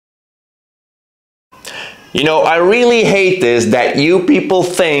You know, I really hate this, that you people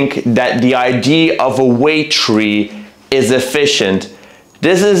think that the idea of a weight tree is efficient.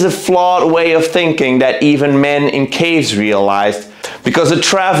 This is a flawed way of thinking that even men in caves realized, because the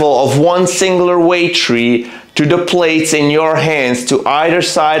travel of one singular weight tree to the plates in your hands to either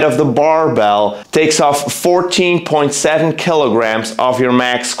side of the barbell takes off 14.7 kilograms of your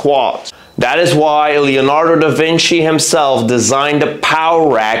max squat. That is why Leonardo da Vinci himself designed the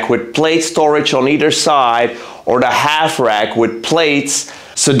power rack with plate storage on either side, or the half rack with plates,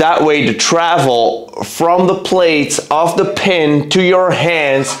 so that way the travel from the plates of the pin to your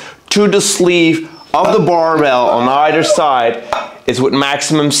hands to the sleeve of the barbell on either side is with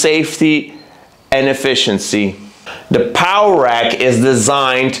maximum safety and efficiency. The power rack is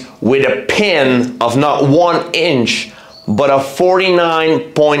designed with a pin of not 1 inch, but of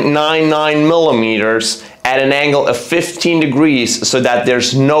 49.99 millimeters at an angle of 15 degrees, so that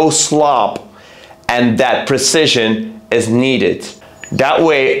there's no slop and that precision is needed. That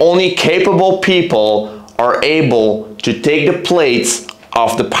way, only capable people are able to take the plates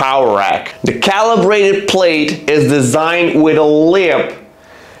off the power rack. The calibrated plate is designed with a lip.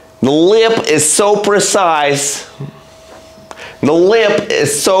 The lip is so precise. The lip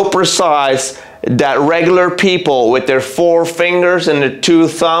is so precise that regular people with their 4 fingers and their 2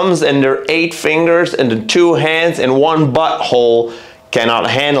 thumbs and their 8 fingers and the 2 hands and 1 butthole cannot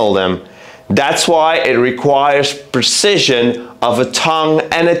handle them. That's why it requires precision of a tongue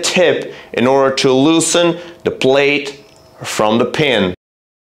and a tip in order to loosen the plate from the pin.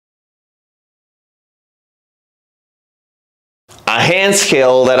 A hand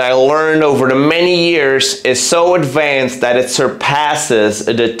skill that I learned over the many years is so advanced that it surpasses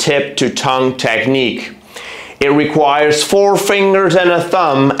the tip to tongue technique. It requires 4 fingers and a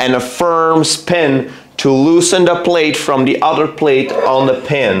thumb and a firm spin to loosen the plate from the other plate on the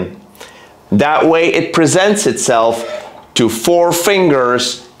pin. That way it presents itself to 4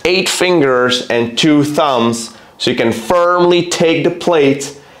 fingers, 8 fingers and 2 thumbs, so you can firmly take the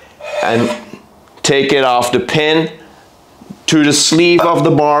plate and take it off the pin to the sleeve of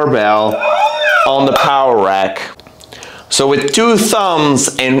the barbell on the power rack. So with 2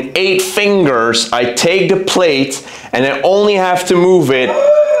 thumbs and 8 fingers, I take the plate and I only have to move it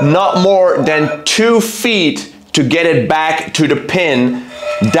not more than 2 feet to get it back to the pin.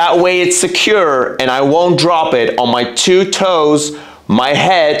 That way it's secure and I won't drop it on my 2 toes, my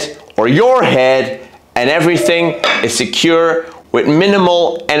head or your head, and everything is secure with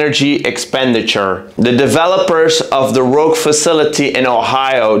minimal energy expenditure. The developers of the Rogue facility in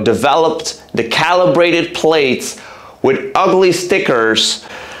Ohio developed the calibrated plates with ugly stickers.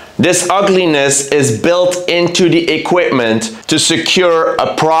 This ugliness is built into the equipment to secure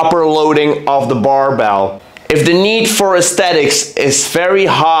a proper loading of the barbell. If the need for aesthetics is very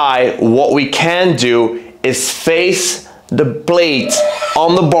high, what we can do is face the plate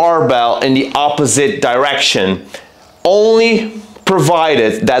on the barbell in the opposite direction, only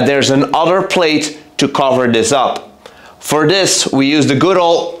provided that there's another plate to cover this up. For this, we use the good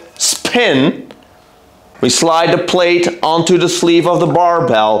old spin. We slide the plate onto the sleeve of the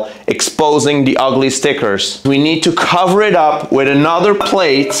barbell, exposing the ugly stickers. We need to cover it up with another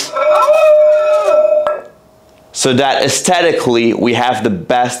plate so that aesthetically we have the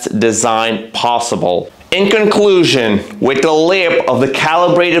best design possible. In conclusion, with the lip of the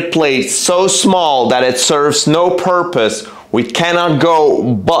calibrated plate so small that it serves no purpose, we cannot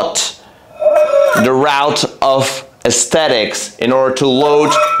go but the route of aesthetics in order to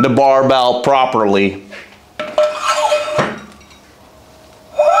load the barbell properly.